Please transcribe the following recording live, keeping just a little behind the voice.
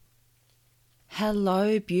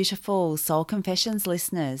Hello, beautiful Soul Confessions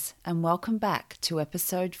listeners, and welcome back to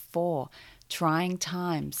episode 4, Trying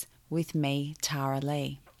Times, with me, Tara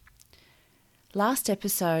Lee. Last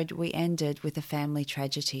episode, we ended with a family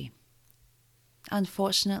tragedy.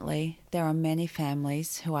 Unfortunately, there are many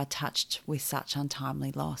families who are touched with such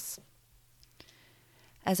untimely loss.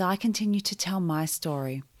 As I continue to tell my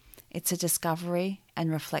story, it's a discovery and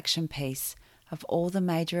reflection piece of all the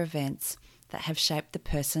major events that have shaped the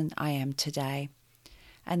person I am today,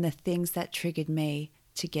 and the things that triggered me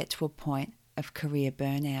to get to a point of career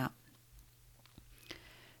burnout.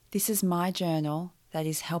 This is my journal that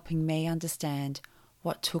is helping me understand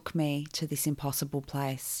what took me to this impossible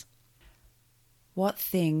place. What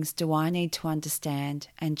things do I need to understand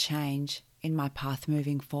and change in my path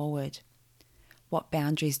moving forward? What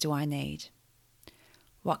boundaries do I need?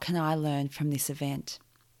 What can I learn from this event?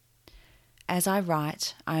 As I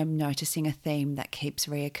write, I am noticing a theme that keeps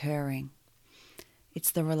reoccurring.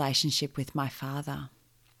 It's the relationship with my father.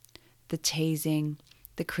 The teasing,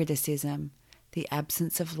 the criticism, the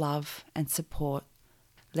absence of love and support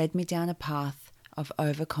led me down a path of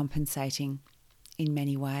overcompensating in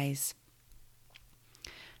many ways.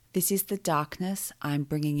 This is the darkness I am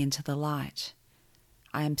bringing into the light.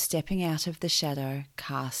 I am stepping out of the shadow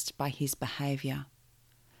cast by his behaviour.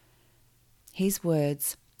 His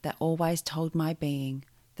words that always told my being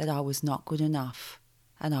that I was not good enough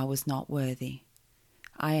and I was not worthy.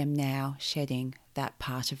 I am now shedding that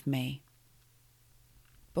part of me.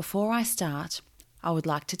 Before I start, I would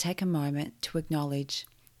like to take a moment to acknowledge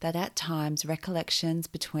that at times recollections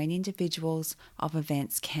between individuals of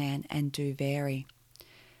events can and do vary.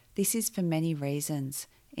 This is for many reasons,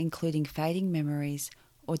 including fading memories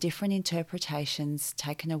or different interpretations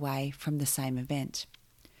taken away from the same event.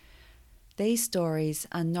 These stories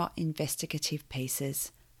are not investigative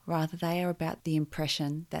pieces, rather they are about the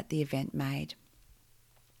impression that the event made.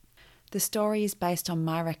 The story is based on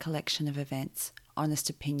my recollection of events, honest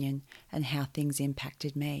opinion, and how things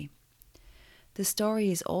impacted me. The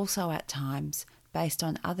story is also at times based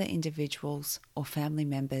on other individuals or family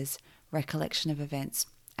members' recollection of events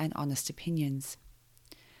and honest opinions.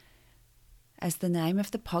 As the name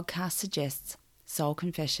of the podcast suggests, Soul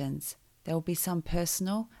Confessions, there will be some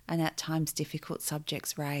personal and at times difficult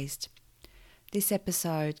subjects raised. This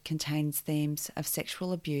episode contains themes of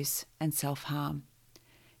sexual abuse and self-harm.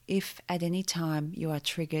 If at any time you are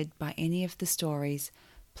triggered by any of the stories,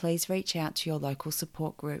 please reach out to your local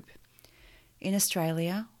support group. In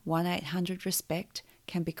Australia, 1-800-RESPECT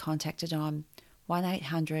can be contacted on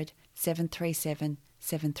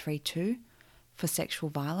 1-800-737-732 for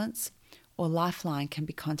sexual violence, or Lifeline can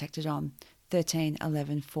be contacted on 13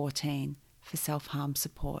 11 14 for self-harm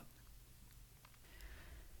support.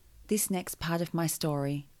 This next part of my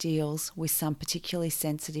story deals with some particularly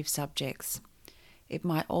sensitive subjects. It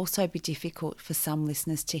might also be difficult for some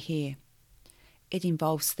listeners to hear. It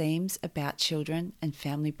involves themes about children and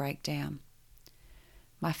family breakdown.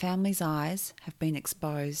 My family's eyes have been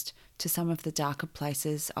exposed to some of the darker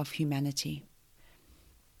places of humanity.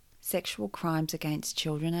 Sexual crimes against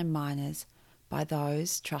children and minors by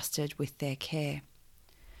those trusted with their care.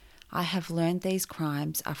 I have learned these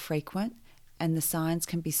crimes are frequent and the signs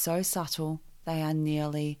can be so subtle they are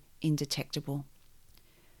nearly indetectable.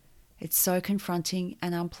 It's so confronting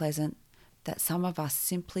and unpleasant that some of us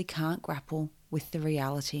simply can't grapple with the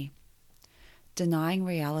reality. Denying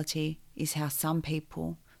reality is how some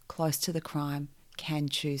people close to the crime can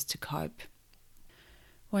choose to cope.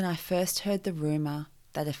 When I first heard the rumour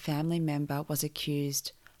that a family member was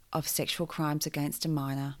accused of sexual crimes against a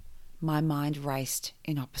minor, my mind raced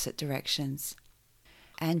in opposite directions.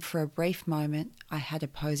 And for a brief moment, I had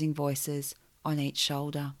opposing voices on each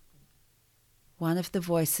shoulder. One of the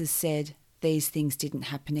voices said, "These things didn't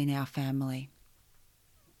happen in our family."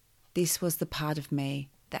 This was the part of me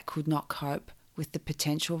that could not cope with the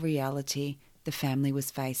potential reality the family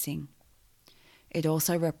was facing. It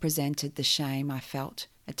also represented the shame I felt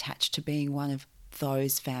attached to being one of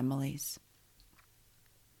those families.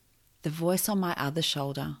 The voice on my other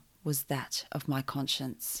shoulder was that of my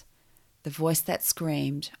conscience, the voice that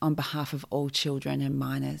screamed on behalf of all children and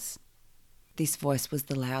minors. This voice was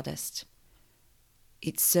the loudest.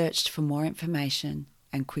 It searched for more information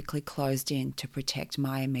and quickly closed in to protect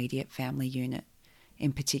my immediate family unit,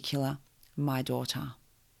 in particular, my daughter.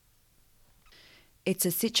 It's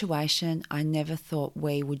a situation I never thought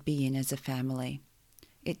we would be in as a family.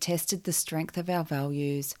 It tested the strength of our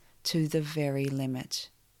values to the very limit.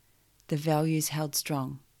 The values held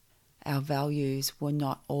strong. Our values were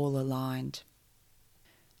not all aligned.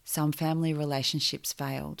 Some family relationships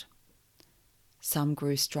failed. Some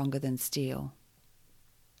grew stronger than steel.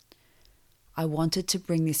 I wanted to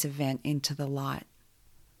bring this event into the light.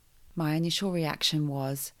 My initial reaction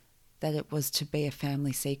was that it was to be a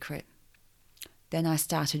family secret. Then I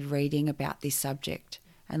started reading about this subject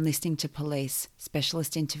and listening to police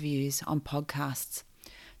specialist interviews on podcasts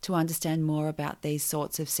to understand more about these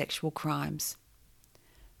sorts of sexual crimes.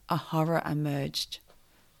 A horror emerged.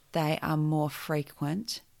 They are more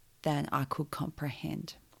frequent than I could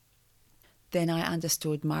comprehend. Then I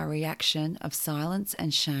understood my reaction of silence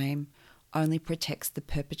and shame only protects the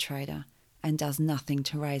perpetrator and does nothing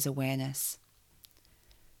to raise awareness.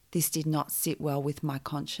 This did not sit well with my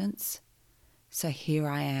conscience, so here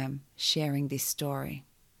I am sharing this story.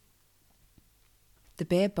 The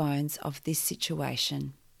bare bones of this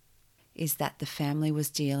situation is that the family was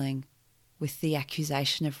dealing with the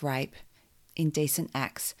accusation of rape, indecent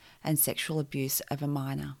acts and sexual abuse of a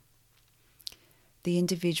minor. The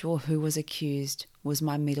individual who was accused was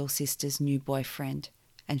my middle sister's new boyfriend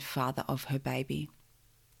and father of her baby.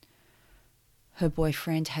 Her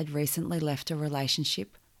boyfriend had recently left a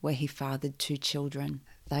relationship where he fathered 2 children.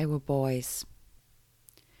 They were boys.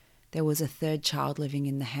 There was a 3rd child living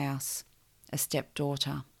in the house, a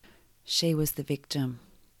stepdaughter. She was the victim.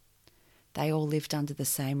 They all lived under the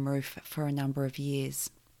same roof for a number of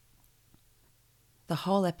years. The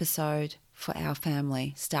whole episode for our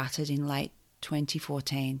family started in late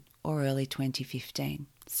 2014 or early 2015,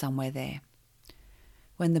 somewhere there,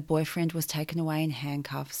 when the boyfriend was taken away in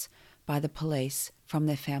handcuffs by the police from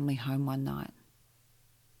their family home one night.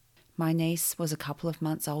 My niece was a couple of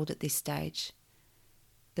months old at this stage.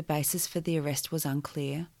 The basis for the arrest was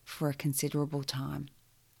unclear for a considerable time.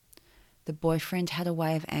 The boyfriend had a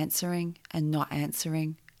way of answering and not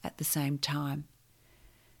answering at the same time.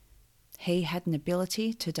 He had an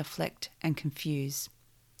ability to deflect and confuse.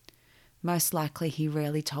 Most likely he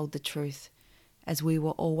rarely told the truth, as we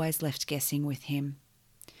were always left guessing with him.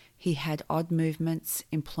 He had odd movements,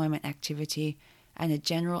 employment activity, and a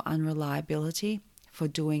general unreliability for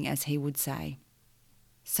doing as he would say.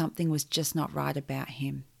 Something was just not right about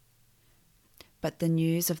him. But the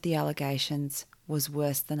news of the allegations was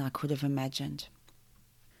worse than I could have imagined.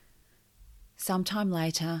 Sometime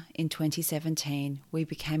later, in 2017, we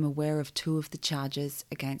became aware of 2 of the charges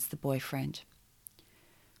against the boyfriend.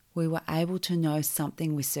 We were able to know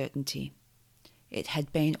something with certainty. It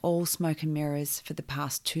had been all smoke and mirrors for the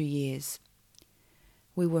past 2 years.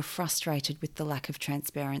 We were frustrated with the lack of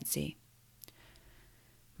transparency.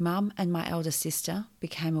 Mum and my elder sister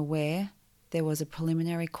became aware there was a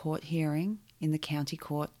preliminary court hearing in the county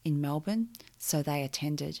court in Melbourne, so they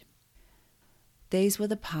attended. These were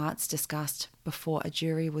the parts discussed before a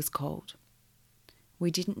jury was called.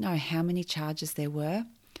 We didn't know how many charges there were,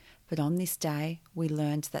 but on this day we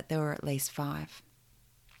learned that there were at least 5.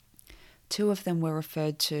 2 of them were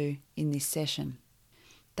referred to in this session.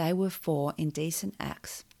 They were for indecent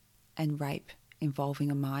acts and rape involving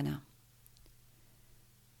a minor.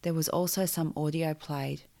 There was also some audio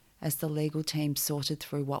played as the legal team sorted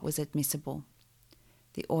through what was admissible.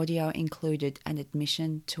 The audio included an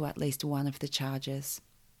admission to at least one of the charges.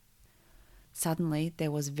 Suddenly,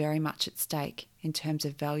 there was very much at stake in terms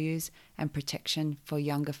of values and protection for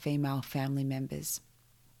younger female family members.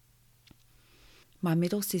 My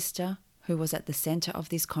middle sister, who was at the centre of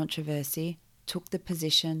this controversy, took the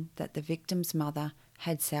position that the victim's mother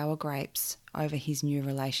had sour grapes over his new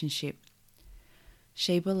relationship.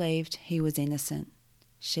 She believed he was innocent.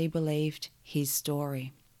 She believed his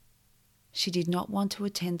story. She did not want to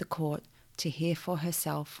attend the court to hear for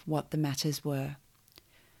herself what the matters were,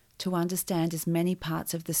 to understand as many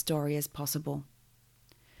parts of the story as possible.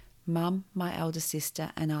 Mum, my elder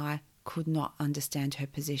sister, and I could not understand her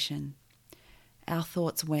position. Our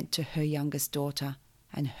thoughts went to her youngest daughter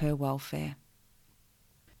and her welfare.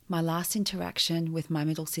 My last interaction with my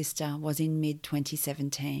middle sister was in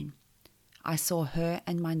mid-2017. I saw her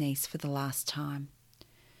and my niece for the last time.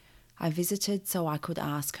 I visited so I could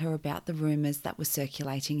ask her about the rumours that were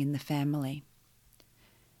circulating in the family.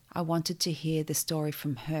 I wanted to hear the story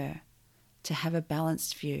from her, to have a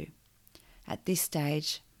balanced view. At this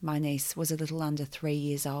stage, my niece was a little under 3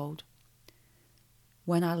 years old.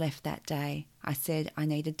 When I left that day, I said I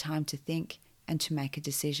needed time to think and to make a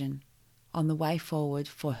decision on the way forward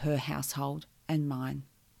for her household and mine.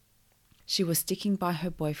 She was sticking by her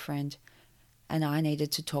boyfriend, and I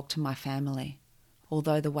needed to talk to my family,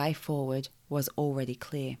 although the way forward was already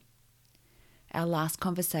clear. Our last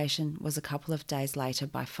conversation was a couple of days later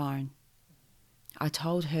by phone. I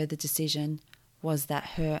told her the decision was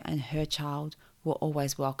that her and her child were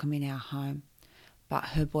always welcome in our home, but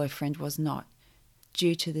her boyfriend was not,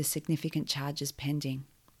 due to the significant charges pending.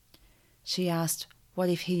 She asked, what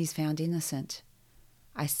if he is found innocent?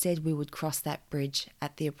 I said we would cross that bridge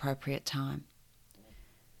at the appropriate time.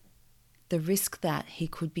 The risk that he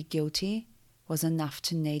could be guilty was enough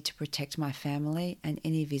to need to protect my family and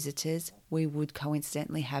any visitors we would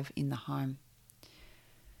coincidentally have in the home.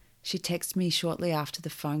 She texted me shortly after the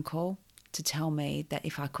phone call to tell me that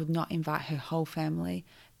if I could not invite her whole family,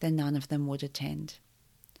 then none of them would attend.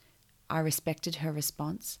 I respected her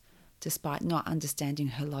response, despite not understanding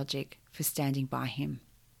her logic for standing by him.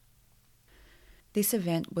 This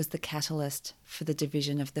event was the catalyst for the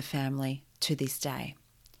division of the family to this day.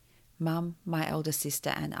 Mum, my elder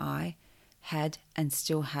sister and I had and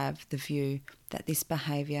still have the view that this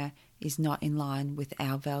behaviour is not in line with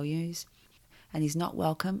our values and is not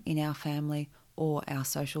welcome in our family or our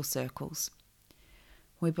social circles.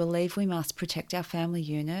 We believe we must protect our family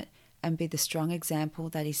unit and be the strong example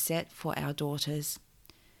that is set for our daughters.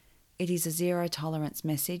 It is a zero tolerance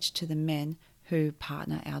message to the men who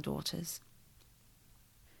partner our daughters.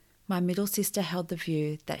 My middle sister held the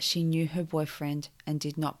view that she knew her boyfriend and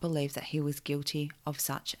did not believe that he was guilty of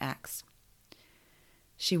such acts.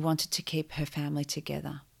 She wanted to keep her family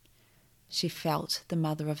together. She felt the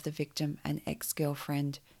mother of the victim and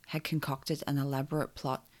ex-girlfriend had concocted an elaborate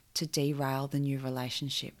plot to derail the new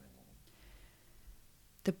relationship.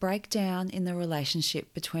 The breakdown in the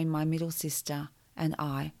relationship between my middle sister and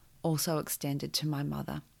I also extended to my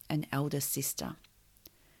mother and eldest sister.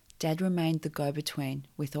 Dad remained the go-between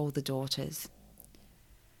with all the daughters.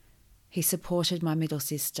 He supported my middle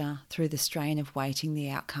sister through the strain of waiting the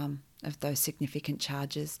outcome of those significant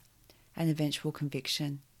charges and eventual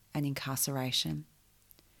conviction and incarceration.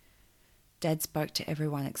 Dad spoke to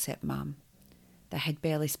everyone except Mum. They had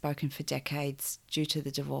barely spoken for decades due to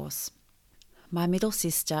the divorce. My middle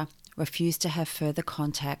sister refused to have further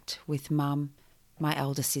contact with Mum, my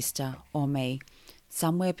elder sister, or me,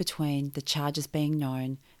 somewhere between the charges being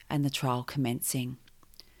known and the trial commencing.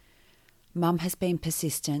 Mum has been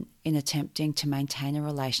persistent in attempting to maintain a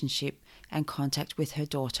relationship and contact with her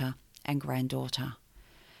daughter and granddaughter.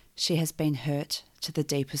 She has been hurt to the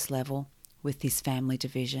deepest level with this family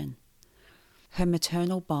division. Her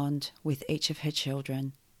maternal bond with each of her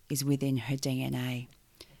children is within her DNA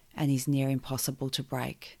and is near impossible to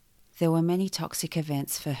break. There were many toxic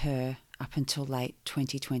events for her up until late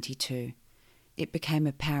 2022. It became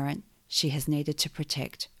apparent she has needed to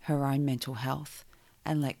protect her own mental health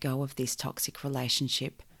and let go of this toxic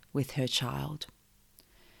relationship with her child.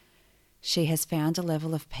 She has found a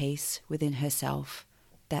level of peace within herself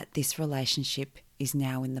that this relationship is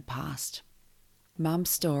now in the past. Mum's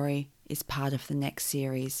story is part of the next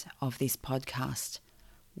series of this podcast,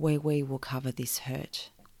 where we will cover this hurt.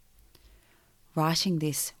 Writing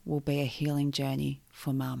this will be a healing journey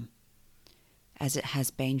for Mum, as it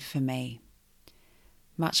has been for me.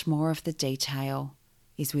 Much more of the detail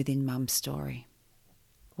is within Mum's story.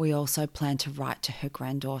 We also plan to write to her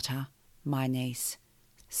granddaughter, my niece,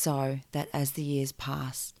 so that as the years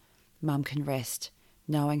pass, Mum can rest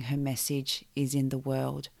knowing her message is in the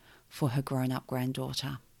world for her grown-up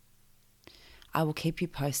granddaughter. I will keep you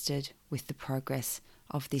posted with the progress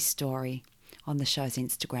of this story on the show's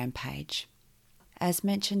Instagram page. As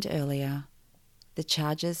mentioned earlier, the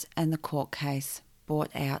charges and the court case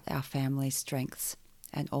brought out our family's strengths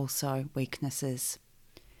and also weaknesses.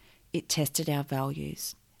 It tested our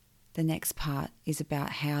values. The next part is about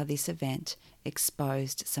how this event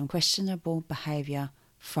exposed some questionable behaviour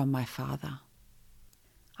from my father.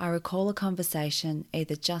 I recall a conversation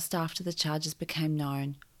either just after the charges became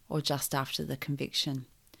known or just after the conviction.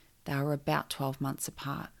 They were about 12 months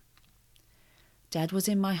apart. Dad was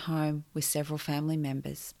in my home with several family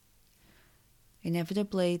members.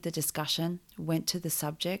 Inevitably, the discussion went to the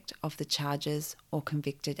subject of the charges or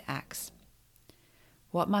convicted acts.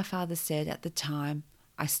 What my father said at the time,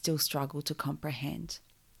 I still struggle to comprehend.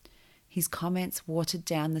 His comments watered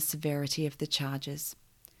down the severity of the charges.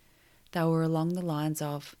 They were along the lines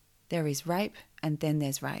of, there is rape and then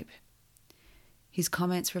there's rape. His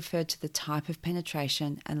comments referred to the type of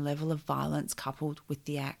penetration and level of violence coupled with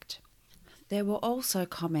the act. There were also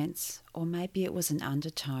comments, or maybe it was an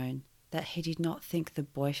undertone, that he did not think the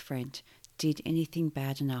boyfriend did anything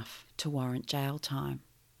bad enough to warrant jail time.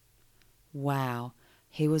 Wow,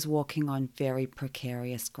 he was walking on very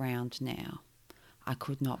precarious ground now. I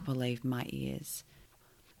could not believe my ears.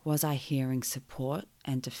 Was I hearing support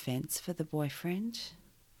and defence for the boyfriend?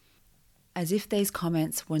 As if these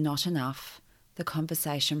comments were not enough, the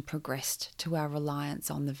conversation progressed to our reliance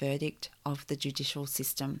on the verdict of the judicial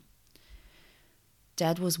system.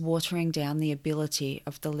 Dad was watering down the ability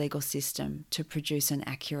of the legal system to produce an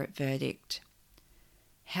accurate verdict.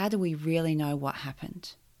 How do we really know what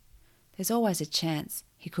happened? There's always a chance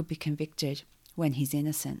he could be convicted when he's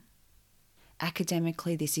innocent.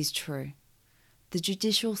 Academically, this is true. The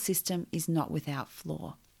judicial system is not without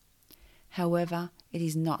flaw. However, it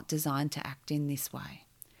is not designed to act in this way.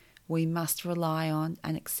 We must rely on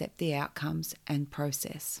and accept the outcomes and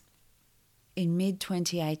process. In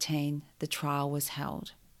mid-2018, the trial was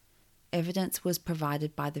held. Evidence was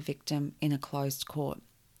provided by the victim in a closed court.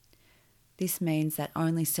 This means that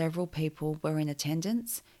only several people were in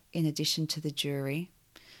attendance in addition to the jury,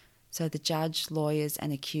 so the judge, lawyers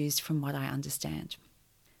and accused from what I understand.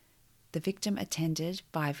 The victim attended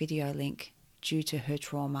by video link due to her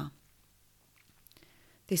trauma.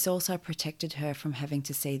 This also protected her from having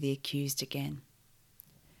to see the accused again.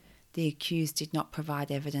 The accused did not provide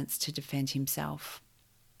evidence to defend himself.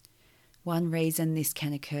 One reason this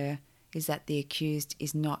can occur is that the accused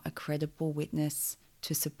is not a credible witness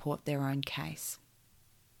to support their own case.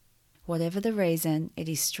 Whatever the reason, it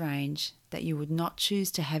is strange that you would not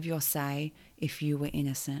choose to have your say if you were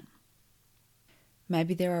innocent.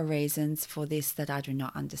 Maybe there are reasons for this that I do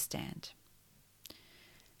not understand.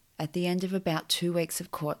 At the end of about 2 weeks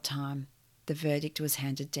of court time, the verdict was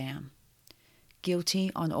handed down.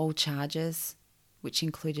 Guilty on all charges, which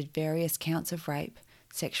included various counts of rape,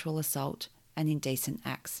 sexual assault, and indecent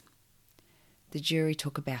acts. The jury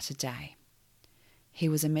took about a day. He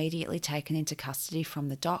was immediately taken into custody from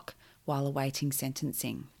the dock while awaiting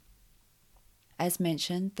sentencing. As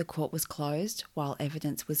mentioned, the court was closed while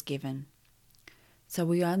evidence was given, so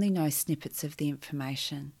we only know snippets of the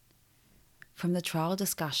information. From the trial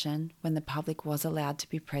discussion, when the public was allowed to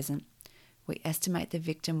be present, we estimate the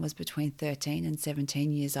victim was between 13 and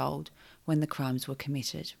 17 years old when the crimes were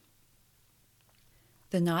committed.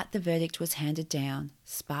 The night the verdict was handed down,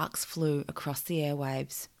 sparks flew across the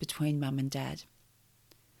airwaves between Mum and Dad.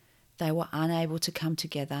 They were unable to come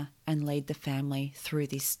together and lead the family through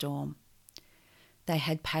this storm. They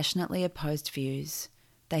had passionately opposed views.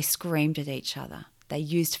 They screamed at each other. They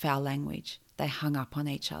used foul language. They hung up on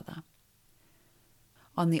each other.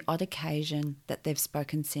 On the odd occasion that they've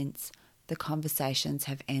spoken since, the conversations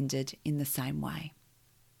have ended in the same way.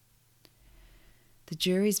 The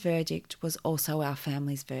jury's verdict was also our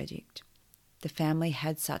family's verdict. The family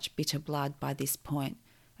had such bitter blood by this point,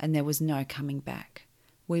 and there was no coming back.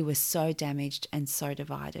 We were so damaged and so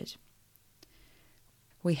divided.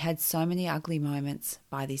 We had so many ugly moments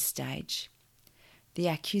by this stage. The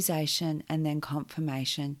accusation and then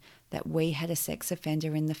confirmation that we had a sex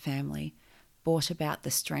offender in the family brought about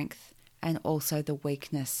the strength and also the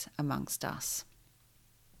weakness amongst us.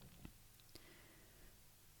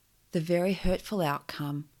 The very hurtful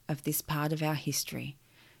outcome of this part of our history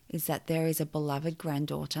is that there is a beloved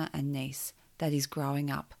granddaughter and niece that is growing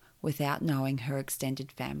up without knowing her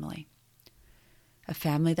extended family. A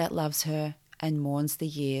family that loves her and mourns the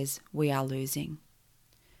years we are losing.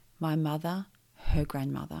 My mother, her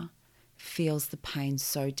grandmother, feels the pain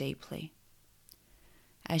so deeply.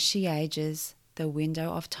 As she ages, the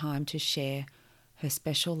window of time to share her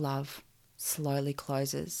special love slowly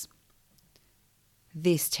closes.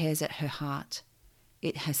 This tears at her heart.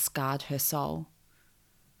 It has scarred her soul.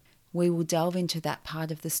 We will delve into that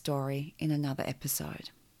part of the story in another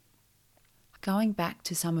episode. Going back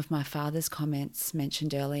to some of my father's comments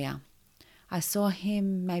mentioned earlier, I saw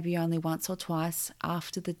him maybe only once or twice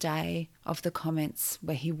after the day of the comments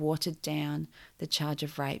where he watered down the charge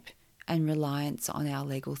of rape and reliance on our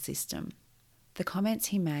legal system. The comments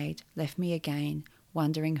he made left me again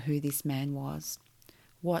wondering who this man was.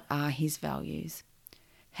 What are his values?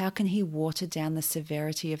 How can he water down the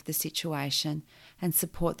severity of the situation and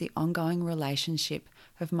support the ongoing relationship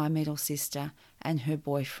of my middle sister and her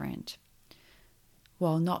boyfriend,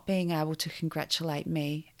 while not being able to congratulate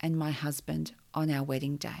me and my husband on our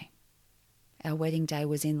wedding day? Our wedding day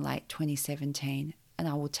was in late 2017, and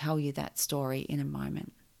I will tell you that story in a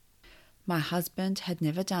moment. My husband had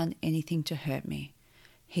never done anything to hurt me.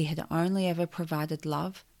 He had only ever provided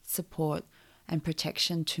love, support, and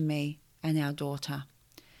protection to me and our daughter.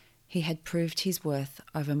 He had proved his worth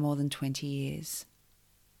over more than 20 years.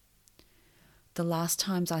 The last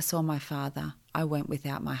times I saw my father, I went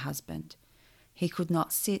without my husband. He could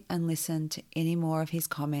not sit and listen to any more of his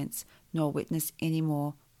comments nor witness any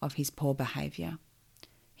more of his poor behaviour.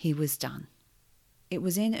 He was done. It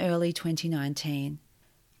was in early 2019.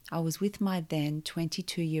 I was with my then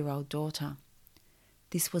 22-year-old daughter.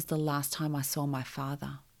 This was the last time I saw my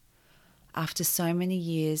father. After so many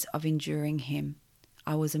years of enduring him,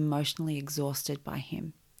 I was emotionally exhausted by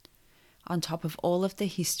him. On top of all of the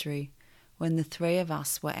history, when the three of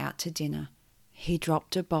us were out to dinner, he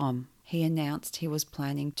dropped a bomb. He announced he was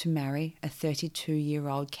planning to marry a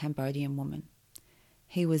 32-year-old Cambodian woman.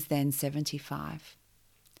 He was then 75.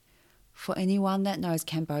 For anyone that knows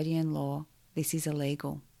Cambodian law, this is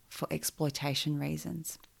illegal for exploitation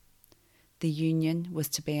reasons. The union was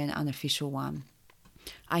to be an unofficial one.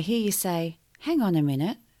 I hear you say, hang on a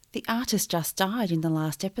minute, the artist just died in the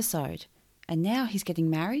last episode, and now he's getting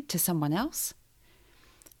married to someone else?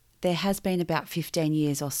 There has been about 15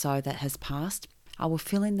 years or so that has passed. I will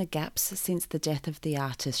fill in the gaps since the death of the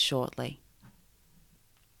artist shortly.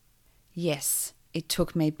 Yes, it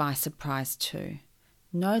took me by surprise too.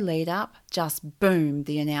 No lead up, just boom,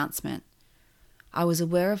 the announcement. I was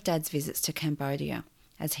aware of Dad's visits to Cambodia.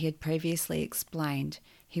 As he had previously explained,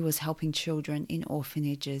 he was helping children in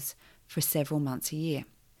orphanages for several months a year.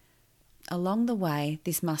 Along the way,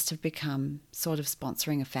 this must have become sort of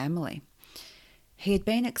sponsoring a family. He had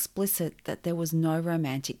been explicit that there was no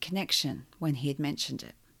romantic connection when he had mentioned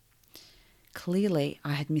it. Clearly,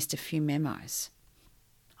 I had missed a few memos.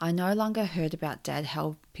 I no longer heard about Dad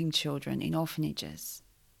helping children in orphanages.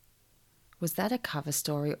 Was that a cover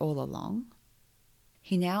story all along?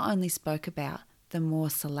 He now only spoke about the more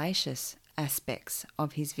salacious aspects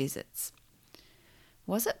of his visits.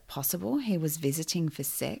 Was it possible he was visiting for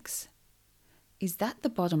sex? Is that the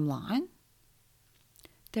bottom line?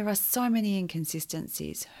 There are so many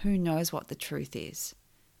inconsistencies. Who knows what the truth is?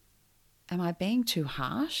 Am I being too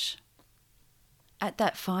harsh? At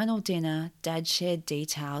that final dinner, Dad shared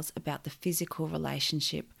details about the physical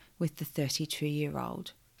relationship with the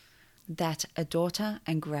 32-year-old that a daughter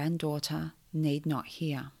and granddaughter need not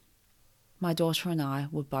hear. My daughter and I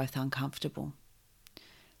were both uncomfortable.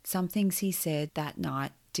 Some things he said that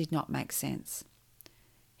night did not make sense.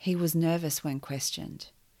 He was nervous when questioned.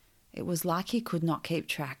 It was like he could not keep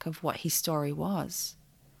track of what his story was.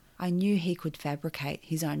 I knew he could fabricate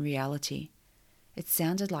his own reality. It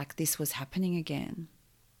sounded like this was happening again.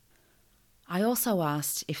 I also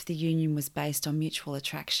asked if the union was based on mutual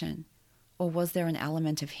attraction, or was there an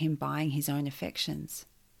element of him buying his own affections?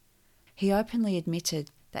 He openly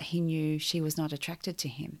admitted that he knew she was not attracted to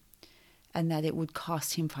him, and that it would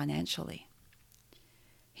cost him financially.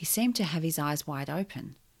 He seemed to have his eyes wide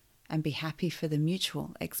open and be happy for the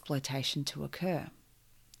mutual exploitation to occur.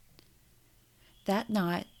 That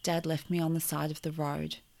night, Dad left me on the side of the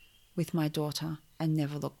road with my daughter and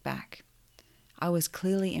never looked back. I was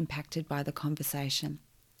clearly impacted by the conversation.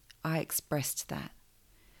 I expressed that.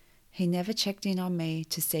 He never checked in on me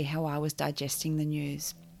to see how I was digesting the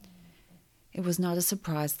news. It was not a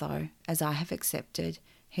surprise though, as I have accepted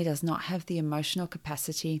he does not have the emotional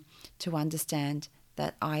capacity to understand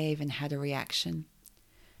that I even had a reaction.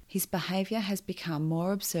 His behaviour has become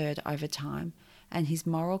more absurd over time, and his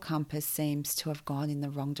moral compass seems to have gone in the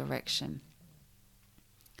wrong direction.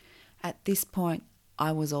 At this point,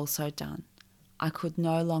 I was also done. I could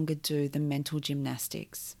no longer do the mental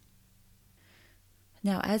gymnastics.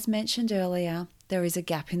 Now, as mentioned earlier, there is a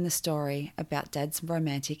gap in the story about Dad's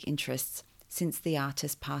romantic interests since the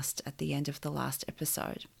artist passed at the end of the last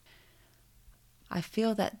episode. I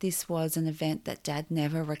feel that this was an event that Dad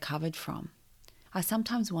never recovered from. I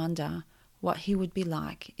sometimes wonder what he would be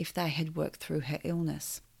like if they had worked through her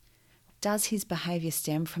illness. Does his behaviour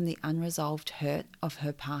stem from the unresolved hurt of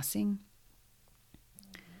her passing?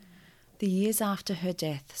 The years after her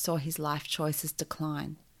death saw his life choices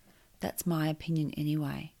decline. That's my opinion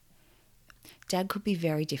anyway. Dad could be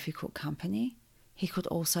very difficult company. He could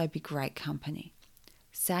also be great company.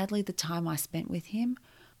 Sadly, the time I spent with him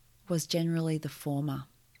was generally the former.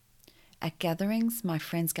 At gatherings, my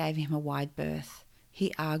friends gave him a wide berth.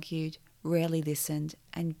 He argued, rarely listened,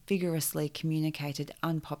 and vigorously communicated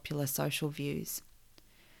unpopular social views.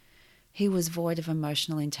 He was void of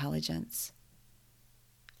emotional intelligence.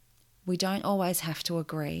 We don't always have to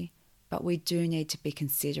agree, but we do need to be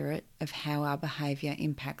considerate of how our behaviour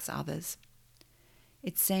impacts others.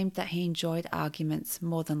 It seemed that he enjoyed arguments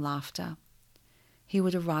more than laughter. He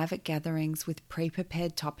would arrive at gatherings with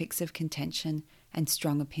pre-prepared topics of contention and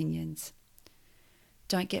strong opinions.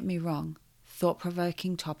 Don't get me wrong,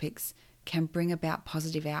 thought-provoking topics can bring about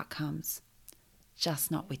positive outcomes,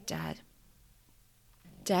 just not with Dad.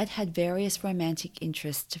 Dad had various romantic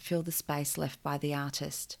interests to fill the space left by the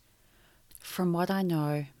artist. From what I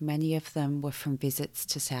know, many of them were from visits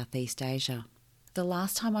to Southeast Asia. The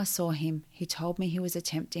last time I saw him, he told me he was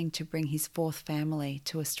attempting to bring his fourth family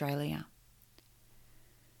to Australia.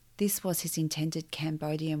 This was his intended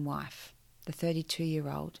Cambodian wife, the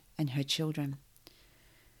 32-year-old, and her children.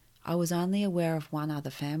 I was only aware of one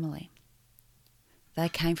other family. They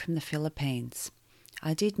came from the Philippines.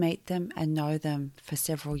 I did meet them and know them for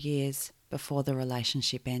several years before the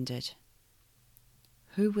relationship ended.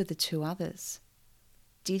 Who were the two others?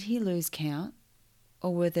 Did he lose count,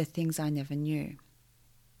 or were there things I never knew?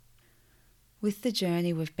 With the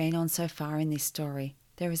journey we've been on so far in this story,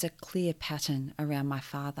 there is a clear pattern around my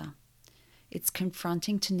father. It's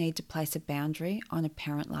confronting to need to place a boundary on a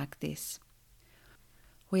parent like this.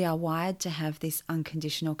 We are wired to have this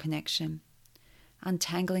unconditional connection.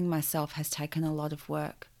 Untangling myself has taken a lot of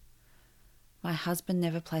work. My husband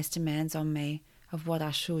never placed demands on me of what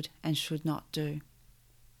I should and should not do.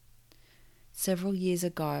 Several years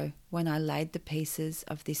ago, when I laid the pieces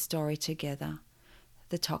of this story together,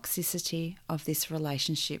 the toxicity of this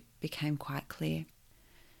relationship became quite clear.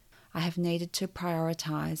 I have needed to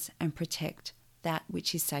prioritise and protect that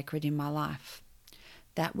which is sacred in my life,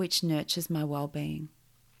 that which nurtures my well-being.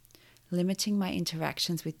 Limiting my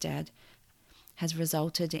interactions with Dad has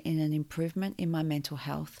resulted in an improvement in my mental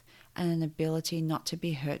health and an ability not to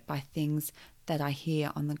be hurt by things that I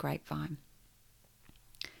hear on the grapevine.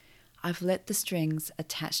 I've let the strings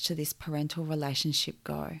attached to this parental relationship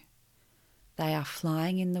go. They are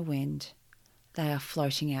flying in the wind. They are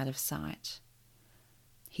floating out of sight.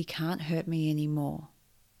 He can't hurt me anymore.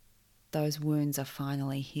 Those wounds are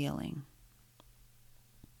finally healing.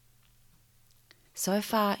 So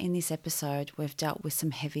far in this episode, we've dealt with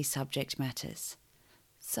some heavy subject matters.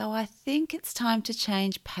 So I think it's time to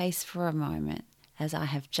change pace for a moment, as I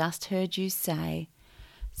have just heard you say,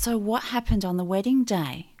 "So what happened on the wedding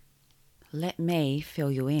day?" Let me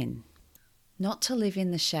fill you in. Not to live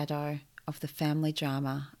in the shadow of the family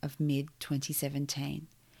drama of mid-2017,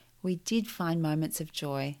 we did find moments of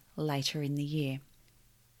joy later in the year.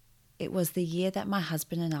 It was the year that my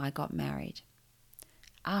husband and I got married.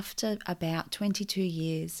 After about 22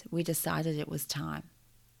 years, we decided it was time.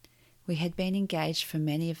 We had been engaged for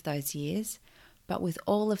many of those years, but with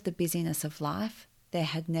all of the busyness of life, there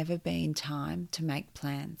had never been time to make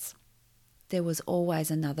plans. There was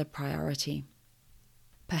always another priority.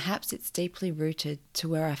 Perhaps it's deeply rooted to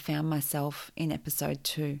where I found myself in episode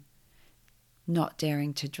 2, not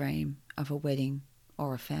daring to dream of a wedding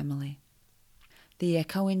or a family. The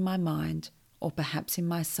echo in my mind, or perhaps in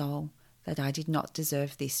my soul, that I did not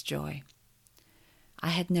deserve this joy.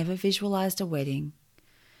 I had never visualised a wedding.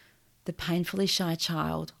 The painfully shy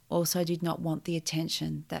child also did not want the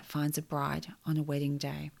attention that finds a bride on a wedding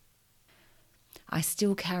day. I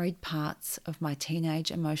still carried parts of my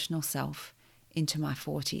teenage emotional self into my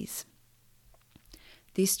 40s.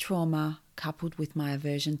 This trauma, coupled with my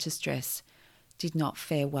aversion to stress, did not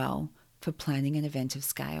fare well for planning an event of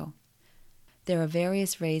scale. There are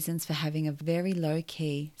various reasons for having a very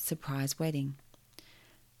low-key surprise wedding.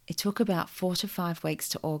 It took about 4 to 5 weeks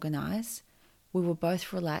to organise. We were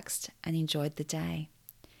both relaxed and enjoyed the day.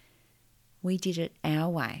 We did it our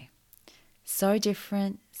way. So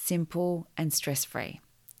different, simple and stress-free.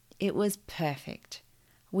 It was perfect.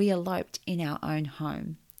 We eloped in our own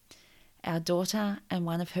home. Our daughter and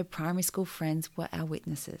one of her primary school friends were our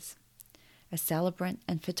witnesses. A celebrant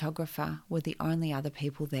and photographer were the only other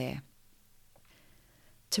people there.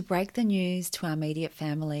 To break the news to our immediate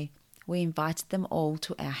family, we invited them all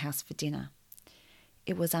to our house for dinner.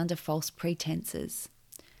 It was under false pretenses.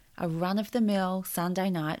 A run-of-the-mill Sunday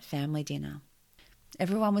night family dinner.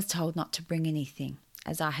 Everyone was told not to bring anything,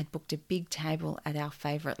 as I had booked a big table at our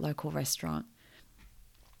favourite local restaurant.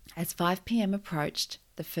 As 5 p.m. approached,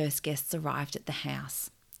 the first guests arrived at the house.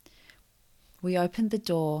 We opened the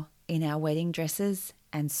door in our wedding dresses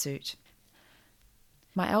and suit.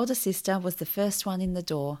 My elder sister was the first one in the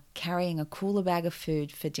door, carrying a cooler bag of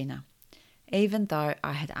food for dinner, even though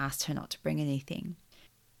I had asked her not to bring anything.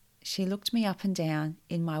 She looked me up and down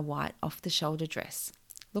in my white off-the-shoulder dress,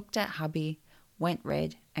 looked at hubby, went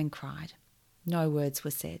red and cried. No words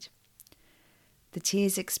were said. The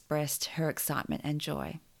tears expressed her excitement and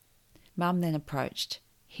joy. Mum then approached,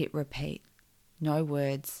 hit repeat. No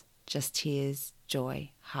words, just tears,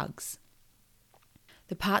 joy, hugs.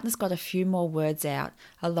 The partners got a few more words out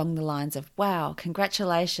along the lines of, "Wow,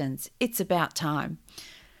 congratulations, it's about time."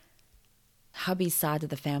 Hubby's side of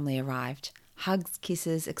the family arrived. Hugs,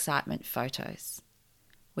 kisses, excitement, photos.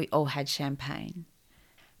 We all had champagne.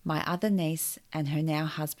 My other niece and her now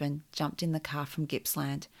husband jumped in the car from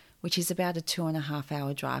Gippsland, which is about a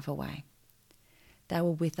 2.5-hour drive away. They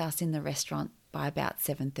were with us in the restaurant by about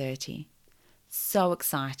 7:30. So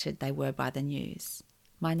excited they were by the news.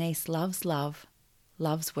 My niece loves love,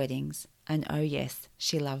 loves weddings, and oh yes,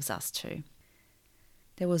 she loves us too.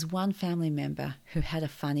 There was one family member who had a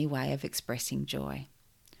funny way of expressing joy.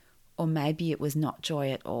 Or maybe it was not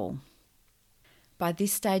joy at all. By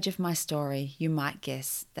this stage of my story, you might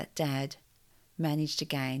guess that Dad managed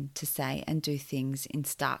again to say and do things in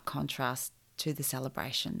stark contrast to the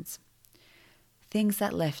celebrations. Things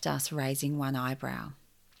that left us raising one eyebrow.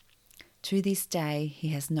 To this day, he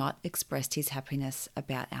has not expressed his happiness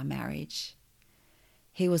about our marriage.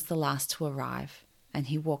 He was the last to arrive, and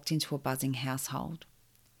he walked into a buzzing household.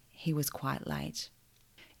 He was quite late.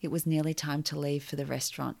 It was nearly time to leave for the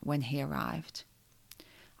restaurant when he arrived.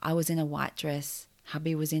 I was in a white dress,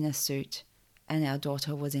 hubby was in a suit, and our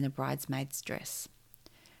daughter was in a bridesmaid's dress.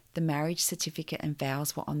 The marriage certificate and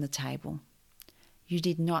vows were on the table. You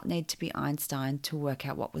did not need to be Einstein to work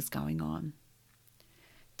out what was going on.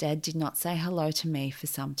 Dad did not say hello to me for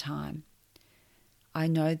some time. I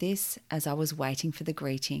know this as I was waiting for the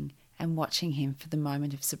greeting and watching him for the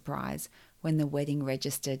moment of surprise when the wedding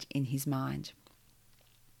registered in his mind.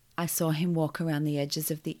 I saw him walk around the edges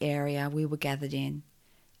of the area we were gathered in.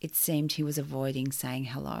 It seemed he was avoiding saying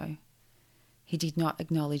hello. He did not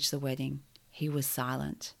acknowledge the wedding. He was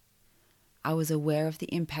silent. I was aware of the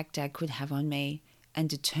impact Dad could have on me and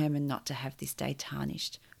determined not to have this day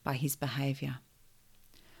tarnished by his behaviour.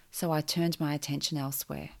 So I turned my attention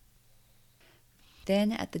elsewhere.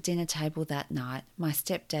 Then at the dinner table that night, my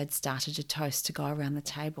stepdad started a toast to go around the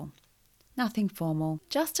table. Nothing formal,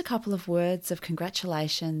 just a couple of words of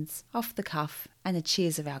congratulations, off the cuff, and a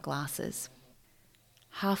cheers of our glasses.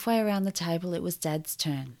 Halfway around the table it was Dad's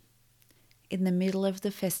turn. In the middle of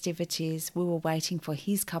the festivities, we were waiting for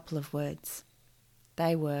his couple of words.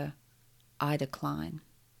 They were, "I decline."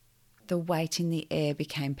 The weight in the air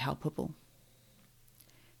became palpable.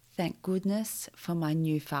 Thank goodness for my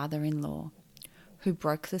new father-in-law, who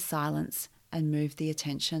broke the silence and moved the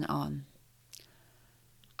attention on.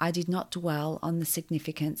 I did not dwell on the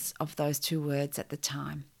significance of those two words at the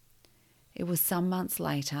time. It was some months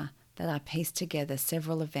later that I pieced together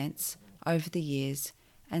several events over the years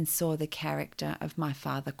and saw the character of my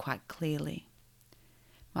father quite clearly.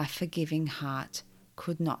 My forgiving heart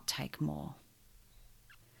could not take more.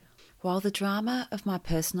 While the drama of my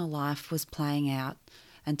personal life was playing out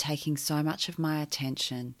and taking so much of my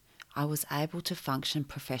attention, I was able to function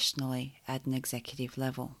professionally at an executive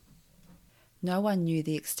level. No one knew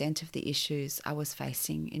the extent of the issues I was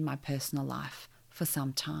facing in my personal life for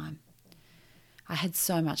some time. I had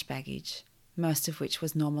so much baggage, most of which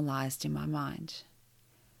was normalised in my mind.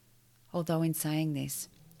 Although in saying this,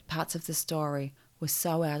 parts of the story were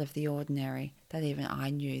so out of the ordinary that even I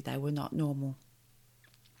knew they were not normal.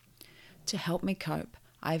 To help me cope,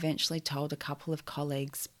 I eventually told a couple of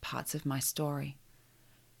colleagues parts of my story.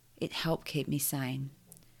 It helped keep me sane.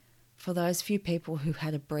 For those few people who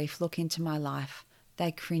had a brief look into my life,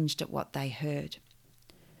 they cringed at what they heard.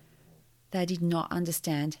 They did not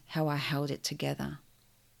understand how I held it together.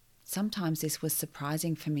 Sometimes this was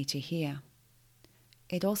surprising for me to hear.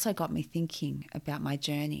 It also got me thinking about my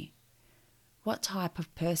journey. What type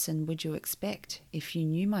of person would you expect if you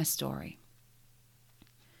knew my story?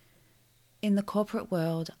 In the corporate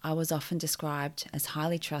world, I was often described as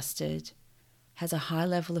highly trusted, has a high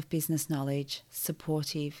level of business knowledge,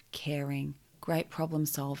 supportive, caring, great problem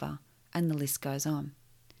solver, and the list goes on.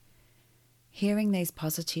 Hearing these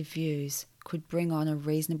positive views could bring on a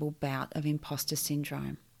reasonable bout of imposter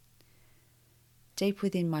syndrome. Deep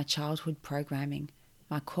within my childhood programming,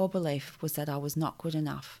 my core belief was that I was not good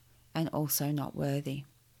enough and also not worthy.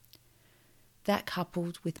 That,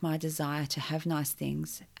 coupled with my desire to have nice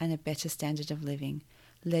things and a better standard of living,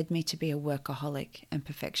 led me to be a workaholic and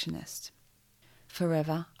perfectionist,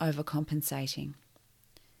 forever overcompensating.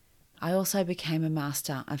 I also became a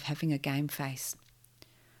master of having a game face,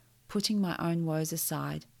 putting my own woes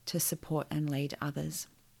aside to support and lead others.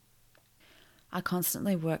 I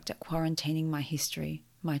constantly worked at quarantining my history,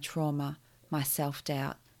 my trauma, my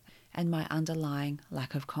self-doubt, and my underlying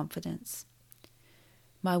lack of confidence.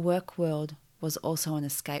 My work world was also an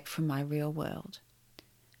escape from my real world.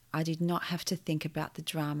 I did not have to think about the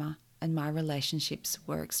drama, and my relationships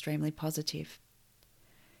were extremely positive.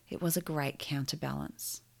 It was a great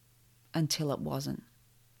counterbalance, until it wasn't.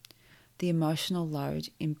 The emotional load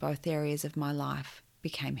in both areas of my life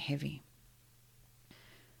became heavy.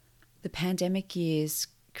 The pandemic years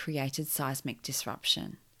created seismic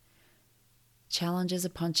disruption. Challenges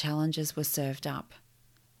upon challenges were served up.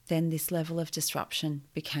 Then this level of disruption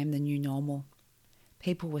became the new normal.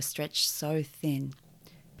 People were stretched so thin.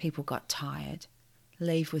 People got tired.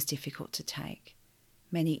 Leave was difficult to take.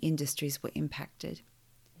 Many industries were impacted.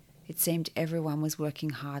 It seemed everyone was working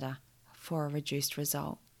harder for a reduced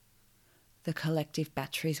result. The collective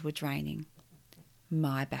batteries were draining.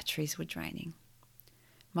 My batteries were draining.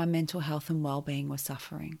 My mental health and well-being were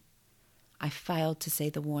suffering. I failed to see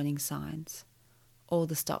the warning signs, all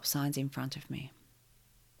the stop signs in front of me.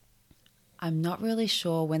 I'm not really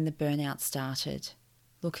sure when the burnout started.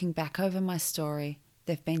 Looking back over my story,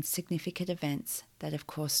 there have been significant events that have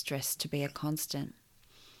caused stress to be a constant.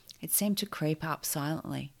 It seemed to creep up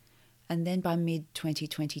silently, and then by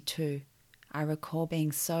mid-2022, I recall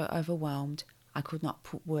being so overwhelmed I could not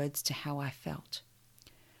put words to how I felt.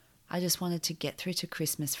 I just wanted to get through to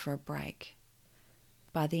Christmas for a break.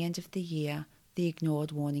 By the end of the year, the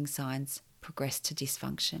ignored warning signs progressed to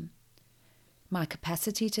dysfunction. My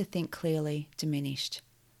capacity to think clearly diminished.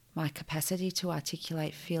 My capacity to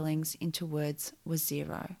articulate feelings into words was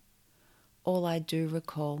zero. All I do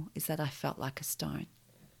recall is that I felt like a stone,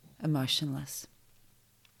 emotionless.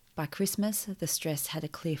 By Christmas, the stress had a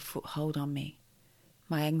clear foothold on me.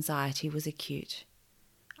 My anxiety was acute.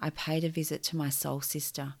 I paid a visit to my soul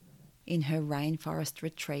sister in her rainforest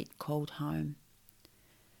retreat called home.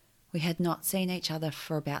 We had not seen each other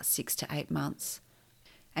for about 6 to 8 months,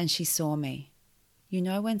 and she saw me. You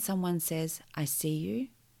know when someone says, "I see you"?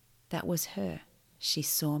 That was her. She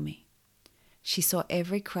saw me. She saw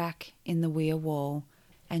every crack in the weir wall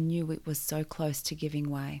and knew it was so close to giving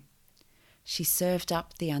way. She served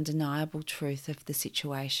up the undeniable truth of the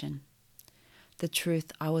situation, the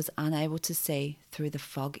truth I was unable to see through the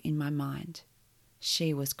fog in my mind.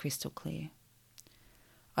 She was crystal clear.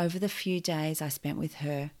 Over the few days I spent with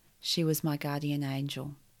her, she was my guardian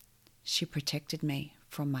angel. She protected me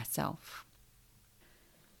from myself.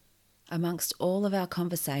 Amongst all of our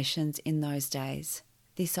conversations in those days,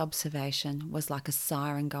 this observation was like a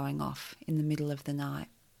siren going off in the middle of the night.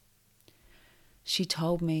 She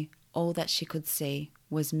told me all that she could see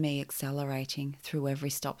was me accelerating through every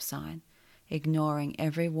stop sign, ignoring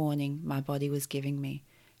every warning my body was giving me,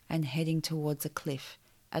 and heading towards a cliff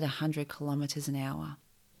at 100 kilometers an hour.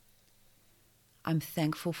 I'm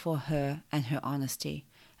thankful for her and her honesty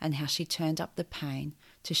and how she turned up the pain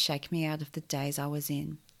to shake me out of the daze I was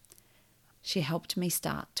in. She helped me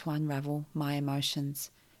start to unravel my emotions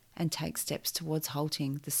and take steps towards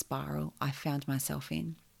halting the spiral I found myself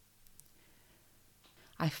in.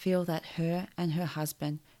 I feel that her and her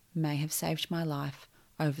husband may have saved my life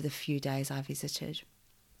over the few days I visited.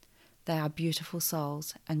 They are beautiful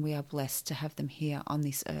souls and we are blessed to have them here on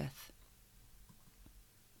this earth.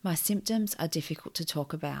 My symptoms are difficult to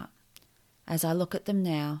talk about. As I look at them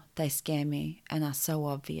now, they scare me and are so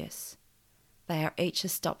obvious. They are each a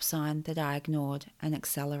stop sign that I ignored and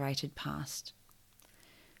accelerated past.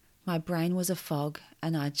 My brain was a fog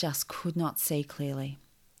and I just could not see clearly.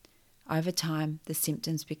 Over time, the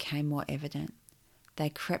symptoms became more evident. They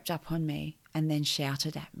crept up on me and then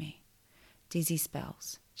shouted at me. Dizzy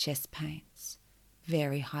spells, chest pains,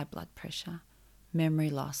 very high blood pressure, memory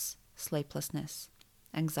loss, sleeplessness,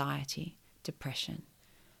 anxiety, depression,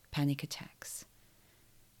 panic attacks,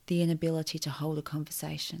 the inability to hold a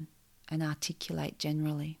conversation and articulate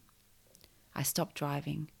generally. I stopped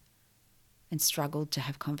driving and struggled to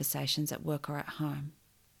have conversations at work or at home.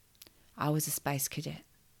 I was a space cadet.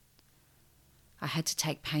 I had to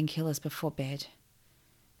take painkillers before bed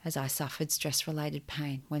as I suffered stress-related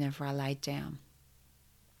pain whenever I laid down.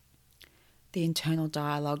 The internal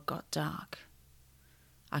dialogue got dark.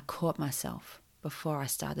 I caught myself before I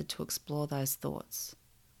started to explore those thoughts.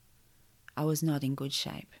 I was not in good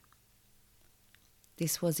shape.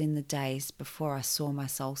 This was in the days before I saw my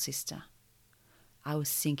soul sister. I was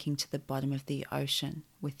sinking to the bottom of the ocean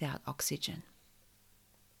without oxygen.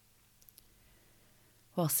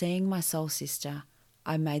 While seeing my soul sister,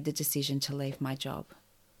 I made the decision to leave my job.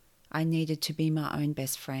 I needed to be my own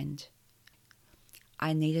best friend.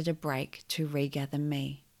 I needed a break to regather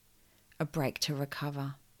me, a break to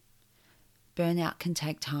recover. Burnout can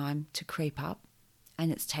take time to creep up,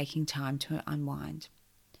 and it's taking time to unwind.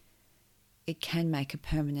 It can make a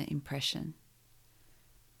permanent impression.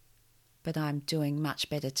 But I'm doing much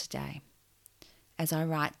better today. As I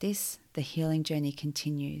write this, the healing journey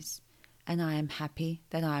continues, and I am happy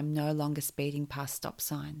that I am no longer speeding past stop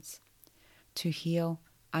signs. To heal,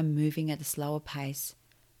 I'm moving at a slower pace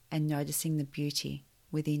and noticing the beauty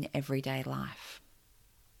within everyday life.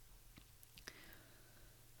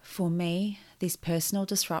 For me, this personal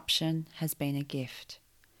disruption has been a gift.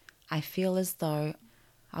 I feel as though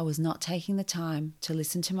I was not taking the time to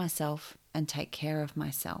listen to myself and take care of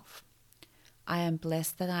myself. I am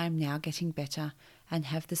blessed that I am now getting better and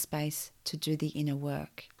have the space to do the inner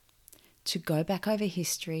work, to go back over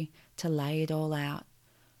history, to lay it all out,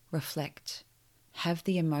 reflect, have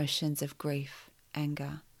the emotions of grief,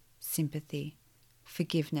 anger, sympathy,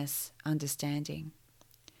 forgiveness, understanding,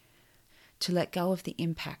 to let go of the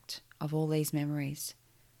impact of all these memories,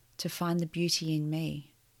 to find the beauty in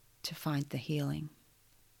me, to find the healing.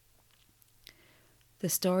 The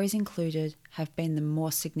stories included have been the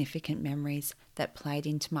more significant memories that played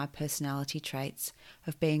into my personality traits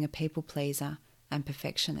of being a people pleaser and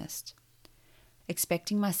perfectionist,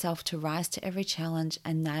 expecting myself to rise to every challenge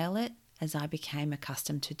and nail it as I became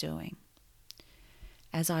accustomed to doing.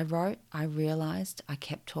 As I wrote, I realised I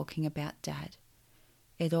kept talking about Dad.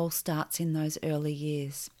 It all starts in those early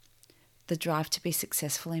years. The drive to be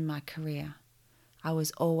successful in my career. I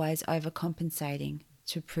was always overcompensating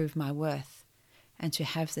to prove my worth and to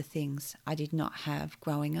have the things I did not have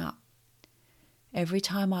growing up. Every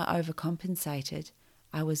time I overcompensated,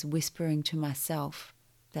 I was whispering to myself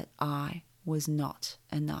that I was not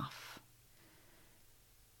enough.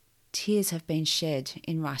 Tears have been shed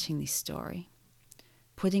in writing this story,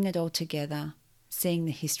 putting it all together, seeing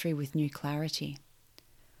the history with new clarity.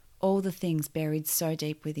 All the things buried so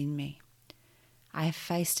deep within me. I have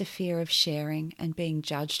faced a fear of sharing and being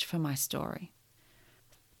judged for my story.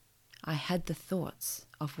 I had the thoughts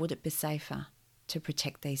of would it be safer to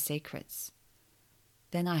protect these secrets.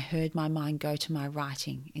 Then I heard my mind go to my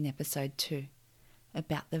writing in episode 2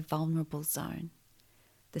 about the vulnerable zone,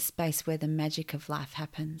 the space where the magic of life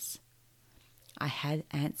happens. I had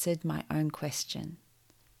answered my own question.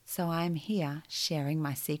 So I am here sharing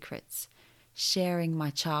my secrets, sharing my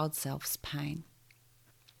child self's pain.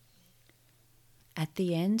 At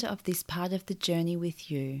the end of this part of the journey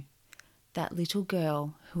with you, that little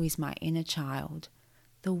girl who is my inner child,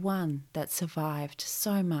 the one that survived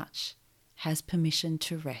so much, has permission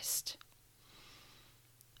to rest.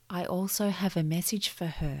 I also have a message for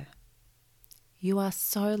her. You are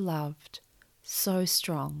so loved, so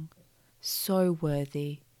strong, so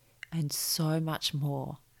worthy, and so much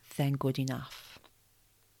more than good enough.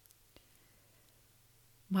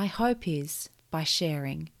 My hope is, by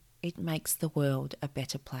sharing, it makes the world a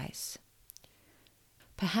better place.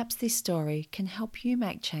 Perhaps this story can help you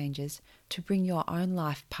make changes to bring your own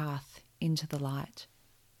life path into the light,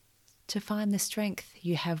 to find the strength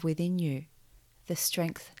you have within you, the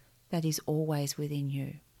strength that is always within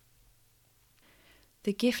you.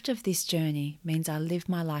 The gift of this journey means I live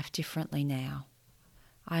my life differently now.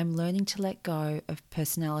 I am learning to let go of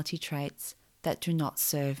personality traits that do not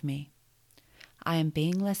serve me. I am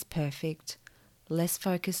being less perfect, less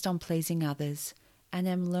focused on pleasing others, and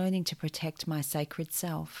am learning to protect my sacred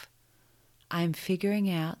self. I am figuring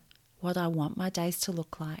out what I want my days to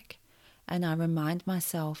look like, and I remind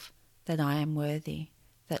myself that I am worthy,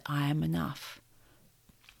 that I am enough,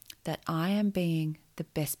 that I am being the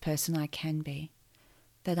best person I can be,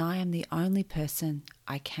 that I am the only person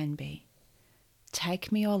I can be.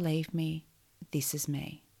 Take me or leave me, this is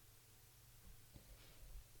me.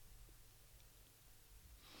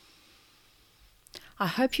 I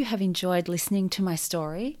hope you have enjoyed listening to my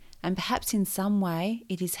story, and perhaps in some way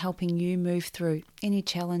it is helping you move through any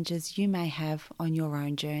challenges you may have on your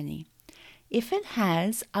own journey. If it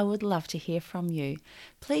has, I would love to hear from you.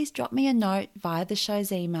 Please drop me a note via the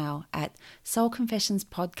show's email at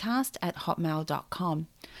soulconfessionspodcast@hotmail.com.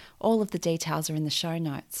 All of the details are in the show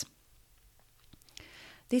notes.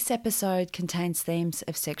 This episode contains themes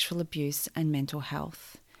of sexual abuse and mental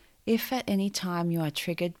health. If at any time you are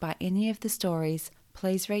triggered by any of the stories,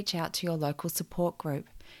 please reach out to your local support group.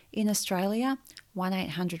 In Australia,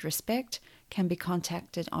 1-800-RESPECT can be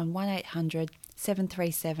contacted on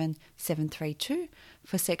 1-800-737-732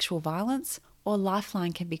 for sexual violence, or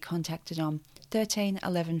Lifeline can be contacted on 13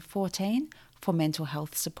 11 14 for mental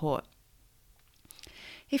health support.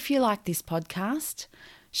 If you like this podcast,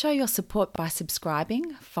 show your support by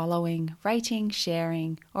subscribing, following, rating,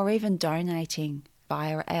 sharing, or even donating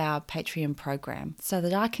via our Patreon program so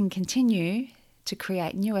that I can continue to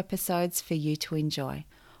create new episodes for you to enjoy.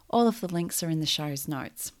 All of the links are in the show's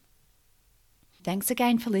notes. Thanks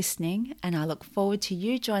again for listening, and I look forward to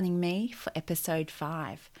you joining me for episode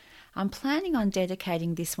 5. I'm planning on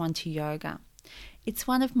dedicating this one to yoga. It's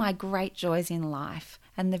one of my great joys in life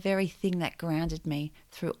and the very thing that grounded me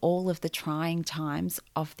through all of the trying times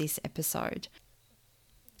of this episode.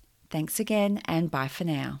 Thanks again, and bye for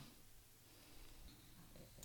now.